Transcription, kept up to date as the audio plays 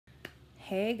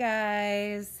Hey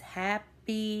guys,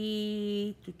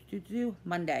 happy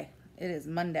Monday. It is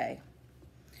Monday.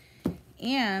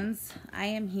 And I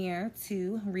am here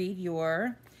to read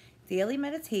your daily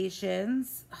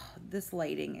meditations. Oh, this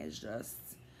lighting is just,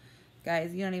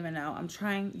 guys, you don't even know.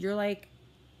 You're like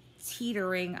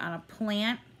teetering on a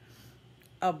plant,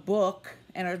 a book,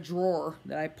 and a drawer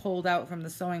that I pulled out from the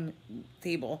sewing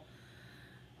table.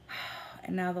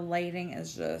 And now the lighting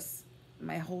is just,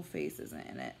 my whole face isn't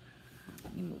in it.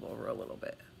 Let me move over a little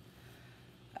bit.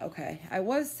 Okay, I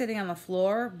was sitting on the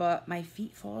floor, but my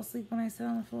feet fall asleep when I sit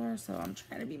on the floor, so I'm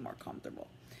trying to be more comfortable.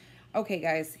 Okay,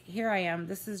 guys, here I am.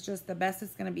 This is just the best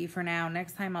it's going to be for now.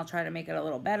 Next time, I'll try to make it a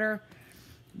little better.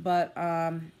 But,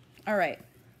 all right.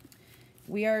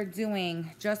 We are doing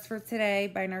Just for Today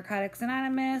by Narcotics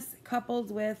Anonymous,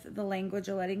 coupled with The Language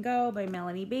of Letting Go by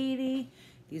Melanie Beatty.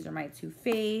 These are my two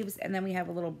faves. And then we have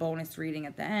a little bonus reading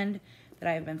at the end that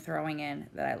I've been throwing in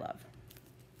that I love.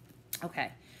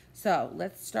 Okay, so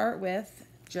let's start with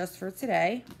Just for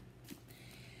Today.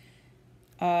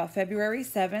 February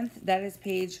 7th, that is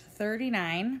page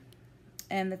 39.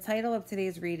 And the title of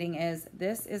today's reading is,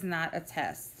 This is Not a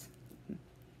Test.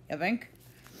 You think?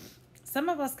 Some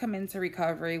of us come into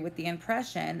recovery with the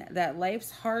impression that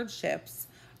life's hardships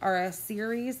are a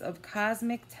series of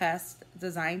cosmic tests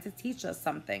designed to teach us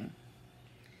something.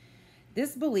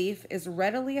 This belief is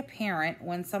readily apparent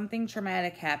when something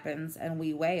traumatic happens and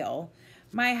we wail,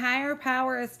 "My higher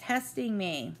power is testing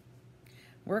me."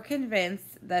 We're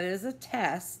convinced that it is a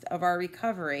test of our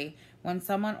recovery when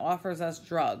someone offers us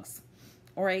drugs,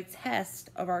 or a test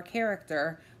of our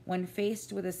character when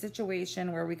faced with a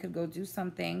situation where we could go do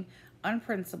something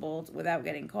unprincipled without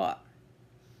getting caught.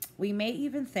 We may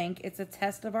even think it's a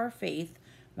test of our faith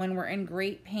when we're in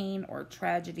great pain or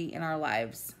tragedy in our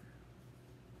lives.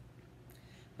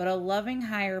 But a loving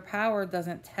higher power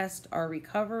doesn't test our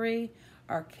recovery,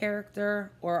 our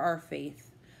character, or our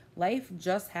faith. Life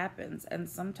just happens, and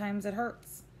sometimes it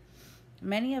hurts.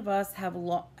 Many of us have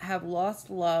lost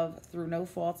love through no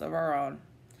fault of our own.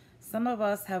 Some of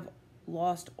us have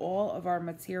lost all of our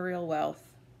material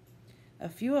wealth. A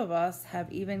few of us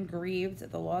have even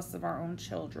grieved the loss of our own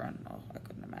children. Oh, I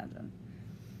couldn't imagine.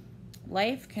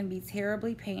 Life can be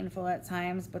terribly painful at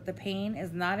times, but the pain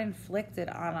is not inflicted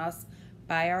on us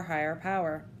by our higher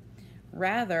power.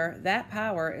 Rather, that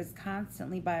power is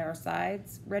constantly by our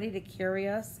sides, ready to carry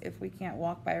us if we can't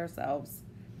walk by ourselves.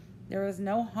 There is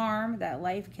no harm that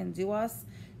life can do us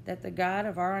that the God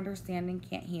of our understanding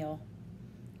can't heal.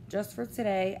 Just for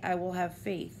today, I will have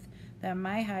faith that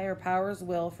my higher power's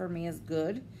will for me is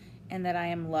good and that I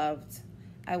am loved.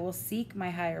 I will seek my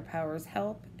higher power's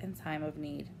help in time of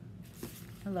need.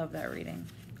 I love that reading.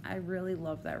 I really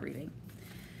love that reading.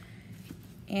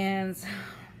 And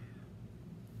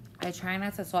I try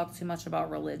not to talk too much about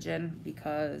religion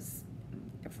because,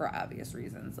 for obvious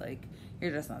reasons, like,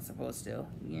 you're just not supposed to.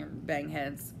 You're bang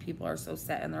heads. People are so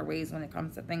set in their ways when it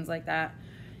comes to things like that.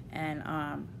 And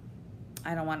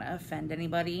I don't want to offend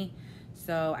anybody.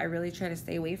 So I really try to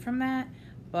stay away from that.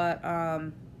 But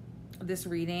this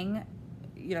reading,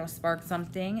 sparked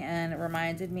something and it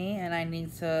reminded me, and I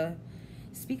need to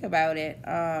speak about it.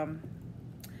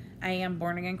 I am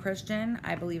born again Christian.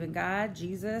 I believe in God,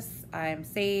 Jesus. I am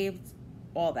saved,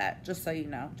 all that, just so you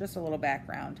know, just a little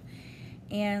background.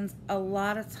 And a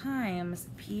lot of times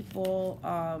people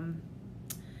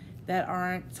that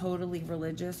aren't totally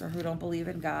religious or who don't believe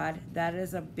in God, that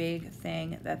is a big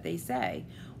thing that they say.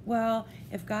 Well,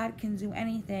 if God can do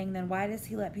anything, then why does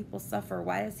he let people suffer?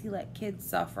 Why does he let kids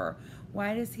suffer?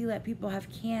 Why does he let people have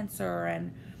cancer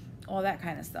and all that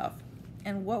kind of stuff?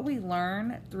 And what we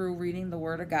learn through reading the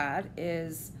Word of God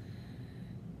is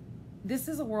this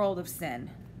is a world of sin.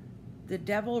 The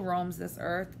devil roams this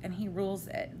earth and he rules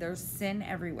it. There's sin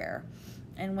everywhere.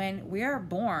 And when we are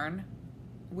born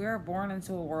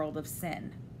into a world of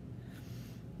sin.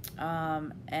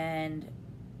 And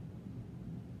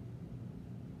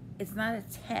it's not a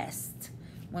test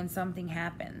when something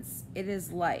happens. It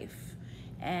is life.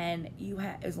 And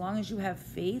as long as you have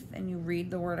faith and you read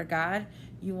the Word of God,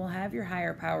 you will have your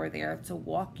higher power there to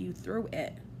walk you through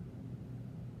it.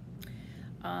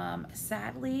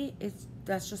 Sadly,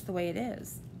 that's just the way it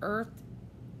is. Earth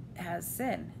has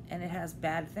sin and it has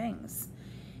bad things.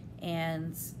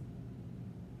 And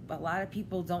a lot of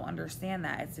people don't understand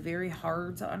that. It's very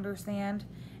hard to understand.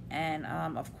 And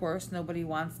of course, nobody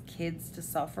wants kids to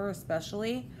suffer,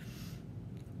 especially.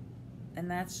 And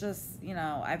that's just,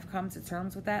 I've come to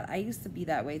terms with that. I used to be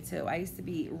that way too. I used to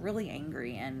be really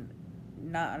angry and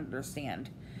not understand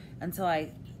until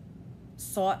I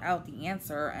sought out the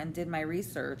answer and did my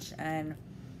research and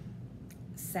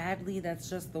sadly, that's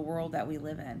just the world that we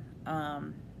live in.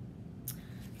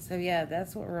 So yeah,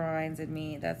 that's what reminded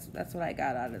me. That's what I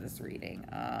got out of this reading.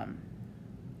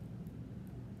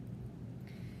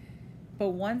 But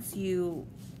once you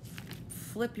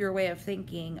flip your way of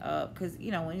thinking, because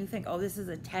when you think, oh, this is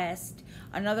a test,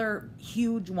 another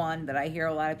huge one that I hear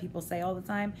a lot of people say all the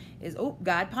time is, oh,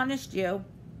 God punished you.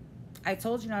 I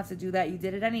told you not to do that. You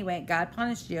did it anyway. God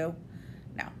punished you.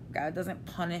 No, God doesn't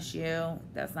punish you.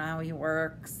 That's not how he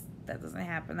works. That doesn't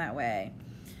happen that way.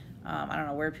 I don't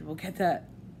know where people get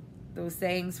those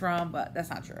sayings from, but that's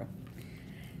not true.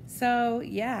 So,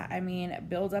 yeah, I mean,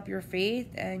 build up your faith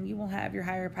and you will have your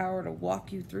higher power to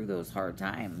walk you through those hard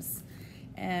times.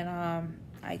 And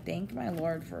I thank my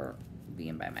Lord for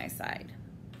being by my side.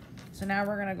 So now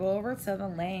we're going to go over to the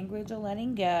language of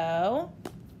letting go.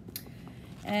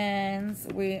 And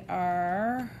we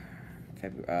are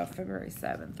February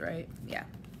 7th, right? Yeah.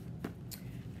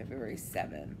 February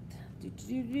 7th.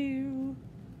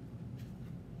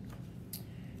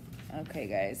 Okay,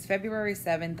 guys. February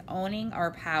 7th, owning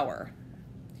our power.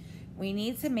 We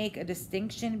need to make a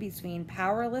distinction between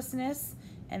powerlessness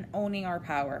and owning our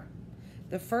power.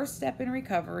 The first step in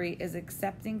recovery is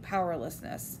accepting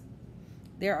powerlessness.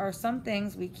 There are some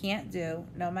things we can't do,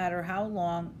 no matter how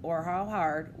long or how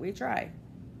hard we try.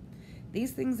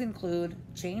 These things include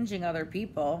changing other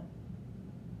people,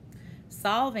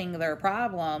 solving their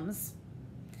problems,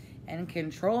 and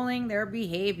controlling their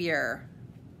behavior.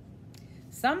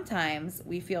 Sometimes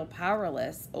we feel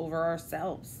powerless over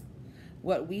ourselves,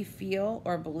 what we feel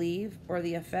or believe, or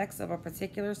the effects of a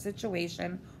particular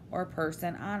situation or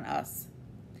person on us.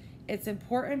 It's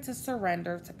important to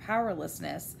surrender to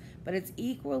powerlessness, but it's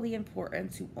equally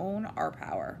important to own our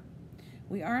power.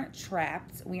 We aren't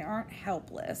trapped. We aren't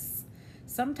helpless.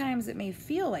 Sometimes it may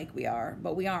feel like we are,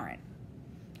 but we aren't.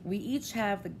 We each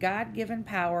have the God-given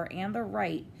power and the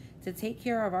right to take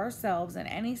care of ourselves in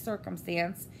any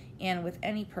circumstance and with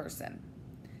any person.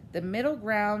 The middle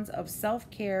ground of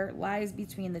self-care lies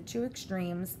between the two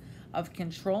extremes of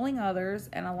controlling others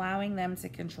and allowing them to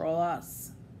control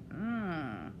us.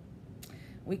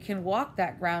 We can walk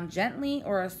that ground gently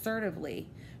or assertively,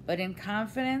 but in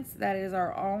confidence that it is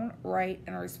our own right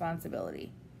and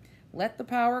responsibility. Let the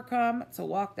power come to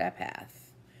walk that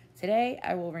path. Today,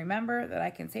 I will remember that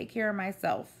I can take care of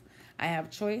myself. I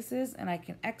have choices and I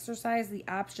can exercise the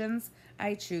options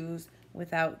I choose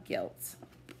without guilt.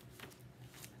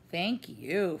 Thank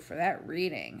you for that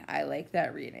reading. I like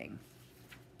that reading.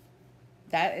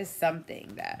 That is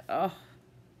something that,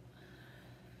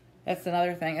 that's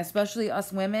another thing, especially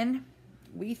us women.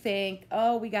 We think,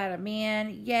 oh, we got a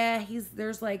man. Yeah,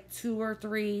 there's like 2,000 or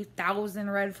 3,000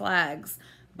 red flags,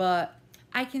 but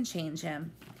I can change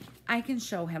him. I can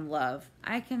show him love.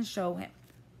 I can show him.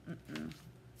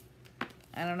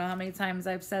 I don't know how many times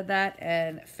I've said that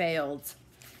and failed.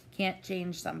 Can't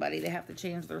change somebody. They have to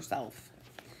change themselves.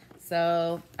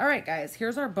 So, all right, guys,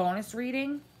 here's our bonus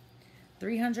reading.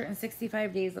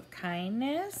 365 Days of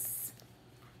Kindness.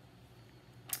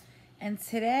 And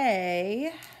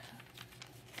today,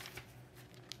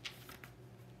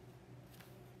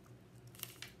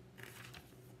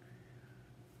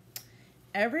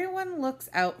 everyone looks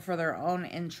out for their own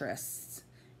interests,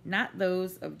 not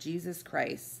those of Jesus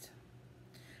Christ.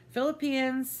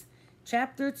 Philippians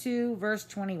chapter 2, verse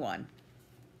 21.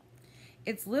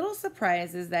 It's little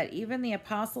surprises that even the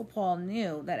Apostle Paul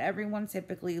knew that everyone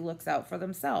typically looks out for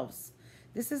themselves.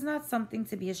 This is not something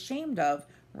to be ashamed of.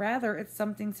 Rather, it's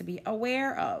something to be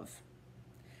aware of.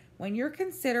 When you're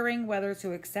considering whether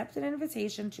to accept an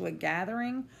invitation to a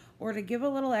gathering or to give a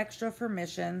little extra for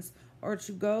missions or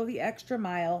to go the extra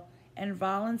mile and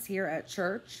volunteer at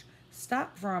church,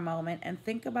 stop for a moment and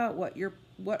think about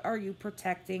what are you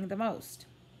protecting the most.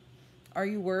 Are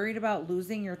you worried about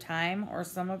losing your time or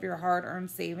some of your hard-earned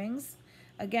savings?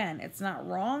 Again, it's not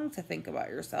wrong to think about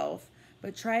yourself,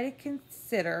 but try to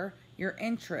consider your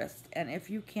interest and if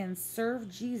you can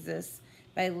serve Jesus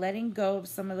by letting go of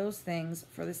some of those things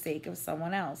for the sake of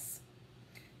someone else.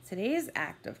 Today's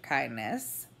act of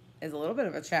kindness is a little bit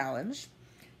of a challenge.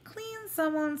 Clean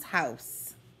someone's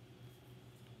house.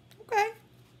 Okay.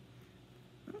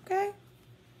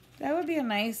 That would be a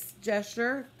nice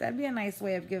gesture. That'd be a nice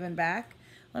way of giving back.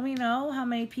 Let me know how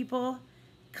many people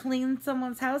cleaned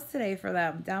someone's house today for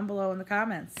them down below in the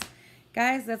comments.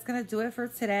 Guys, that's going to do it for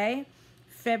today.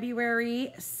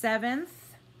 February 7th.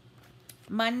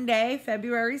 Monday,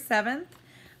 February 7th.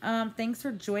 Thanks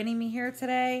for joining me here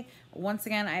today. Once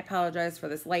again, I apologize for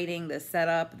this lighting, this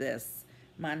setup, this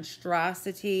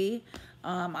monstrosity.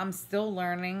 I'm still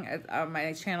learning.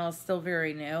 My channel is still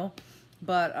very new.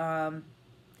 But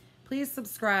please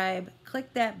subscribe,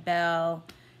 click that bell,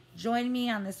 join me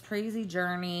on this crazy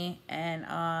journey. And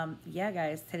yeah,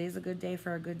 guys, today's a good day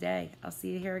for a good day. I'll see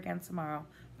you here again tomorrow.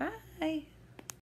 Bye.